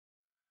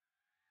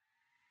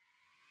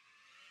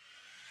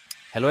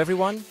Hello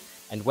everyone,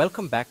 and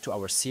welcome back to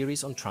our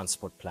series on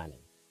transport planning.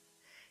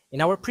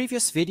 In our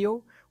previous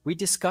video, we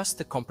discussed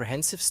the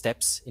comprehensive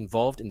steps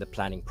involved in the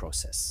planning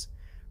process,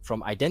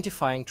 from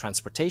identifying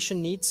transportation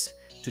needs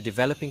to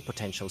developing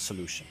potential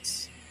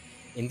solutions.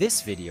 In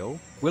this video,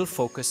 we'll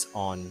focus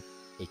on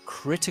a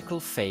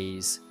critical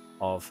phase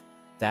of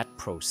that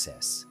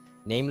process,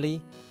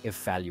 namely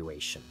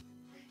evaluation.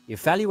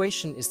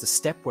 Evaluation is the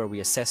step where we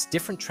assess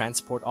different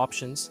transport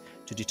options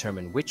to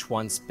determine which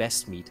ones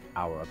best meet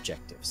our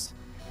objectives.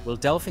 We'll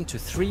delve into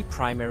three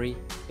primary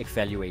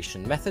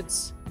evaluation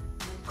methods: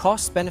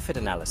 cost-benefit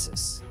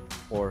analysis,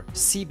 or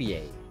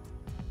CBA,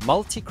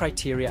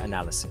 multi-criteria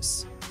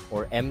analysis,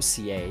 or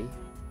MCA,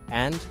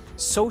 and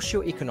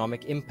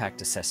socio-economic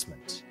impact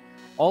assessment,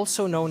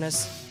 also known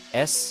as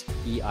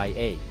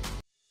SEIA.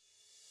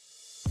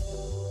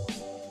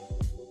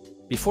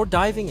 Before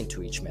diving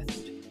into each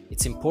method,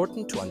 it's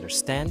important to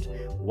understand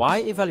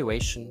why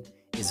evaluation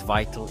is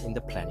vital in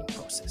the planning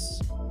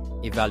process.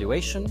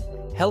 Evaluation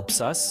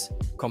helps us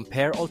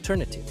compare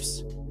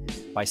alternatives.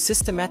 By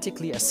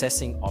systematically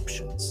assessing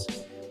options,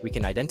 we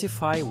can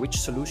identify which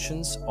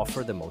solutions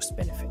offer the most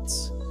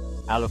benefits,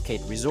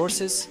 allocate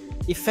resources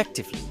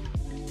effectively.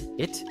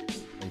 It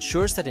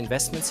ensures that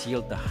investments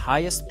yield the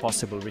highest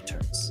possible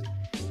returns,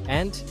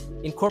 and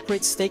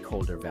incorporates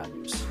stakeholder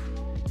values.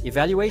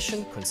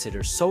 Evaluation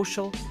considers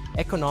social,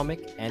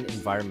 economic, and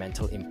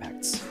environmental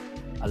impacts,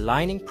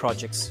 aligning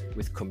projects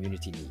with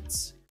community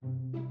needs.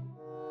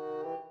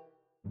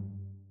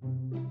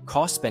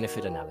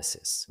 Cost-benefit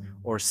analysis,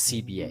 or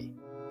CBA.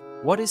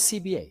 What is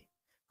CBA?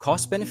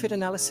 Cost-benefit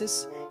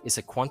analysis is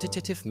a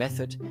quantitative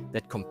method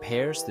that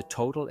compares the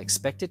total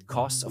expected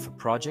costs of a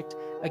project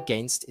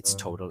against its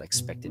total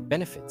expected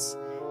benefits,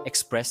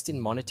 expressed in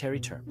monetary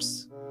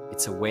terms.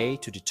 It's a way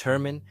to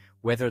determine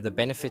whether the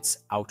benefits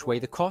outweigh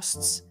the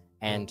costs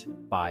and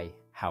by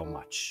how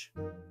much.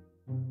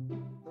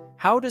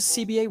 How does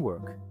CBA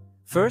work?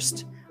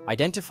 First,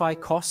 identify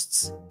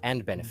costs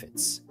and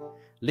benefits.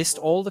 List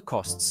all the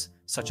costs,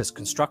 such as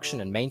construction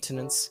and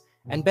maintenance,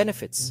 and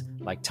benefits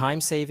like time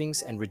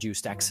savings and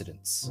reduced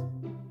accidents.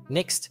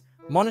 Next,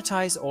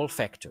 monetize all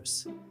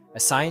factors.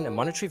 Assign a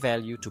monetary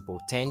value to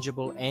both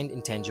tangible and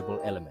intangible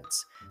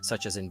elements,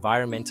 such as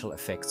environmental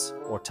effects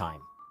or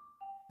time.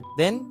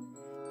 Then,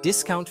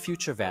 discount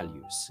future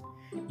values.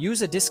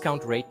 Use a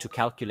discount rate to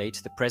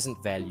calculate the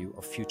present value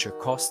of future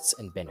costs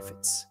and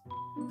benefits.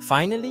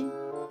 Finally,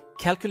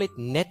 calculate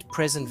net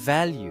present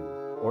value,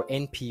 or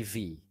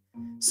NPV.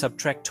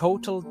 Subtract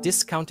total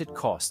discounted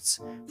costs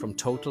from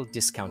total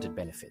discounted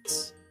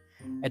benefits.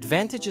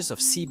 Advantages of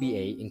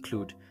CBA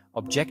include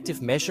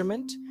objective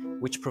measurement,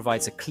 which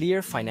provides a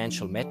clear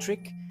financial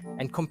metric,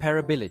 and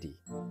comparability,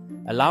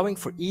 allowing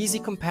for easy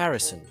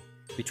comparison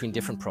between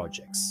different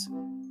projects.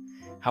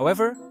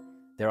 However,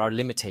 there are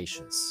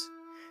limitations.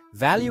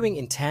 Valuing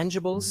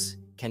intangibles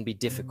can be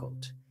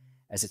difficult,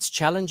 as it's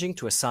challenging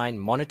to assign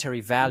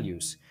monetary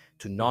values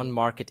to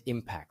non-market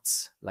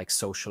impacts like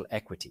social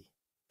equity.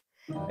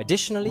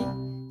 Additionally,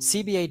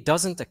 CBA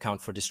doesn't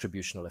account for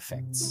distributional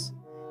effects,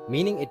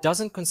 meaning it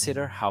doesn't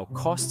consider how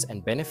costs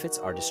and benefits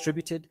are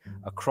distributed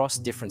across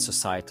different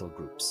societal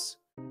groups.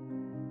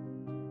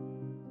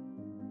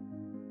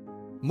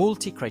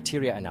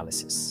 Multi-criteria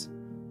analysis,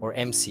 or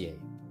MCA.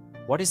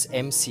 What is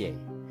MCA?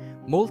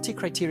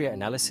 Multi-criteria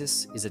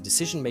analysis is a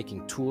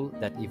decision-making tool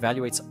that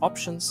evaluates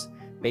options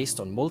based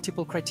on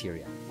multiple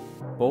criteria,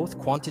 both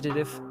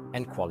quantitative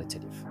and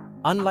qualitative.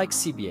 Unlike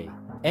CBA,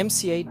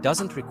 MCA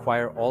doesn't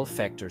require all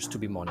factors to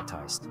be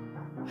monetized.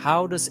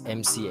 How does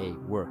MCA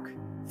work?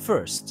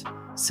 First,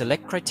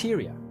 select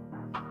criteria.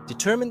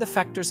 Determine the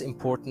factors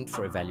important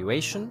for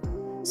evaluation,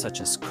 such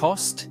as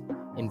cost,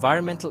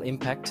 environmental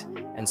impact,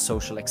 and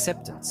social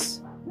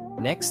acceptance.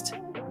 Next,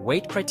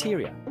 weight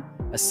criteria.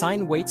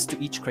 Assign weights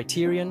to each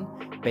criterion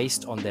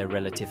based on their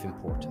relative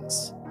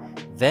importance.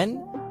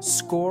 Then,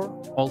 score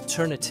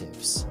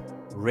alternatives.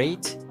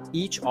 Rate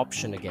each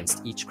option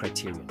against each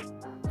criterion.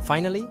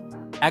 Finally,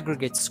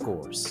 aggregate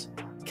scores.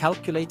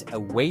 Calculate a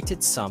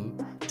weighted sum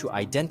to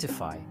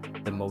identify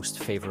the most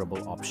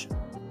favorable option.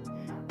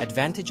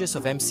 Advantages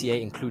of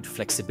MCA include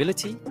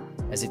flexibility,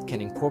 as it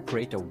can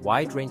incorporate a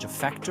wide range of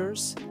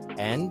factors,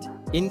 and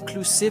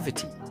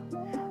inclusivity,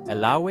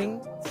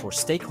 allowing for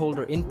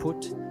stakeholder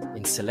input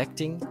in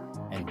selecting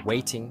and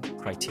weighting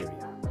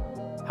criteria.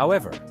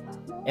 However,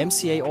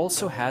 MCA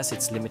also has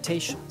its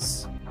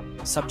limitations.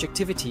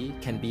 Subjectivity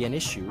can be an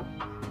issue,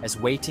 as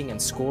weighting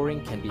and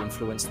scoring can be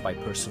influenced by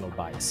personal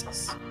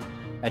biases.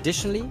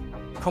 Additionally,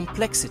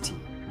 complexity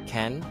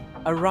can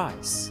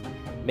arise,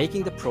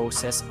 making the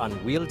process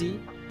unwieldy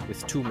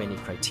with too many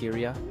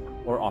criteria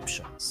or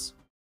options.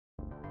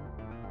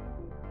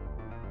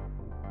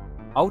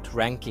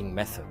 Outranking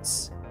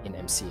methods in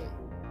MCA.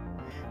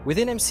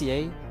 Within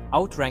MCA,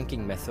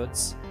 outranking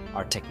methods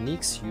are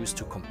techniques used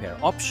to compare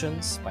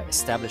options by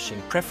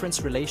establishing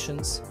preference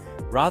relations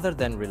rather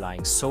than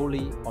relying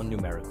solely on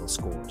numerical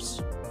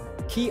scores.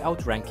 Key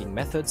outranking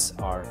methods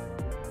are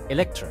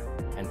Electra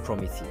and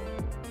Prometheus.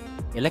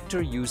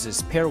 Electra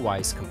uses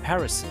pairwise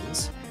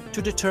comparisons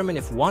to determine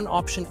if one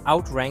option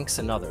outranks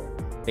another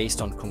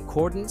based on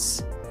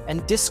concordance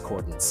and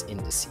discordance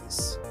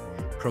indices.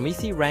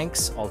 Prometheus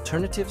ranks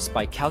alternatives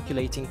by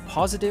calculating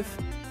positive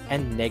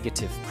and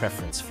negative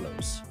preference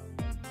flows.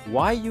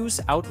 Why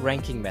use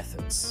outranking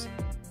methods?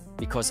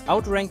 Because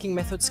outranking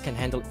methods can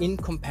handle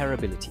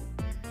incomparability,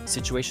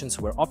 situations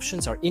where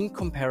options are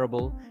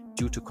incomparable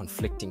due to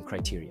conflicting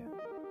criteria.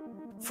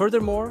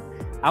 Furthermore,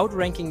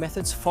 outranking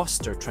methods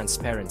foster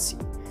transparency.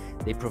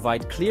 They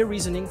provide clear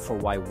reasoning for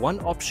why one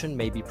option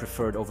may be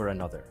preferred over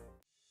another.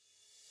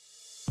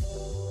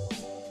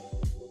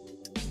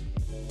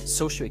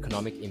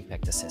 Socio-economic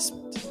impact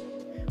assessment.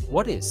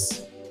 What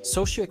is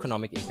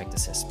socio-economic impact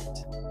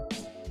assessment?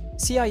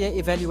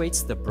 CIA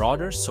evaluates the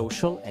broader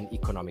social and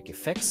economic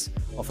effects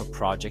of a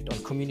project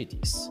on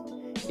communities.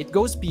 It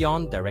goes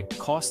beyond direct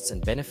costs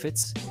and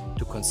benefits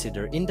to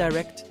consider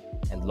indirect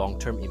and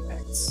long-term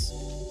impacts.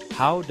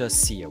 How does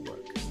CIA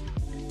work?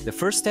 The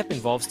first step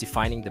involves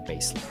defining the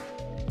baseline.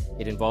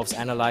 It involves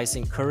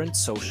analyzing current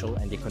social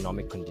and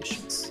economic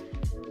conditions.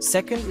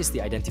 Second is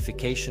the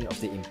identification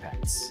of the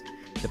impacts,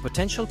 the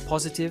potential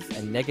positive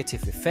and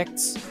negative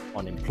effects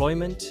on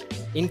employment,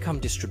 income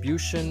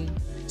distribution,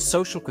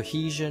 social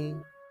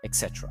cohesion,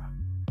 etc.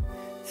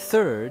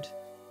 Third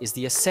is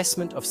the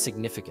assessment of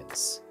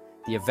significance,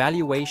 the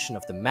evaluation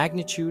of the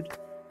magnitude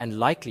and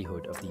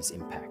likelihood of these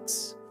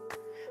impacts.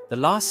 The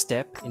last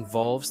step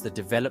involves the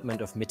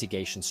development of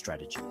mitigation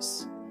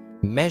strategies,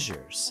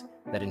 measures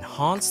that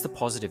enhance the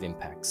positive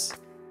impacts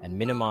and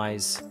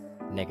minimize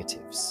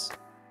negatives.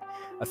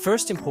 A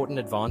first important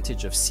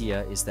advantage of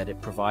SIA is that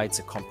it provides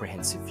a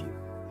comprehensive view.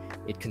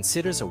 It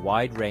considers a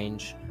wide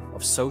range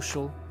of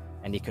social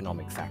and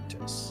economic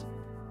factors.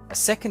 A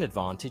second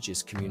advantage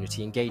is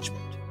community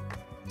engagement.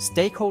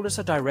 Stakeholders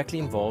are directly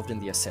involved in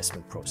the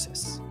assessment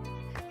process.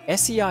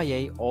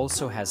 SEIA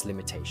also has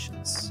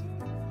limitations.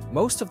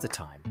 Most of the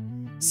time,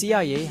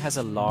 CIA has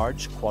a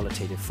large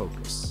qualitative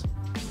focus.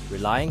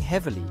 Relying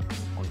heavily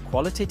on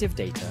qualitative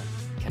data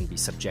can be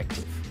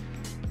subjective.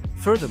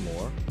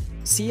 Furthermore,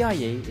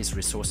 CIA is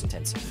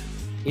resource-intensive.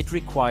 It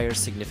requires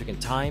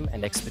significant time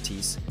and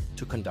expertise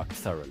to conduct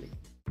thoroughly.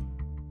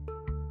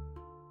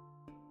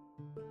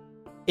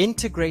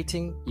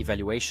 Integrating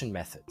evaluation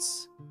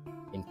methods.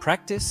 In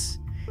practice,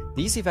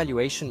 these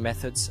evaluation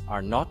methods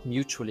are not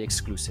mutually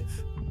exclusive.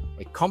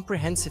 A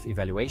comprehensive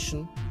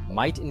evaluation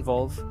might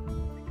involve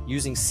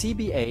using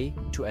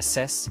CBA to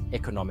assess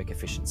economic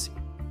efficiency,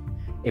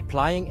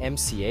 applying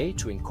MCA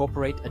to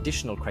incorporate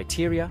additional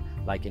criteria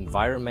like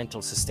environmental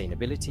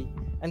sustainability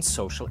and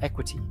social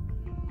equity,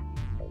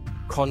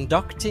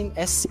 conducting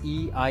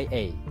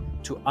SEIA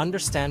to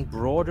understand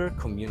broader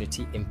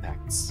community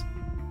impacts.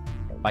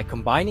 By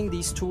combining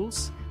these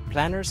tools,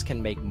 planners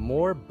can make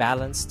more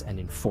balanced and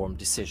informed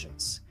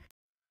decisions.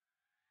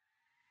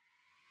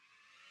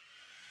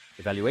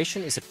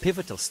 Evaluation is a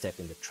pivotal step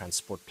in the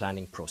transport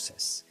planning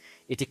process.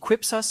 It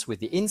equips us with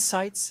the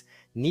insights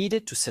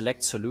needed to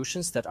select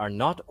solutions that are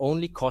not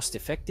only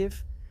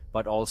cost-effective,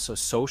 but also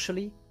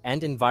socially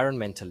and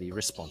environmentally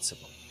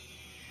responsible.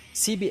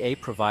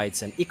 CBA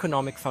provides an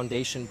economic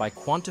foundation by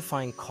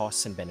quantifying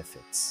costs and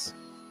benefits.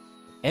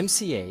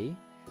 MCA,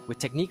 with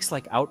techniques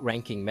like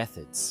outranking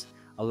methods,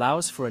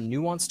 allows for a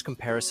nuanced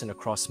comparison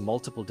across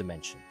multiple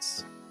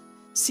dimensions.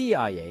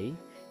 CIA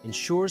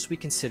ensures we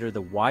consider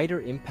the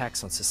wider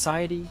impacts on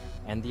society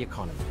and the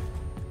economy.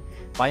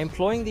 By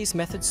employing these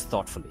methods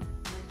thoughtfully,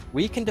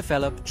 we can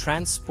develop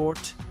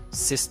transport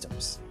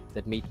systems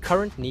that meet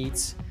current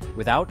needs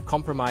without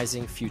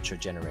compromising future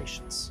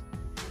generations.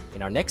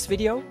 In our next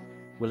video,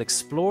 we'll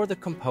explore the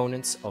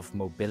components of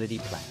mobility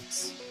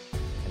plans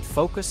and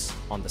focus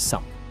on the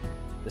SUM,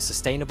 the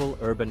Sustainable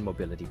Urban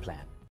Mobility Plan.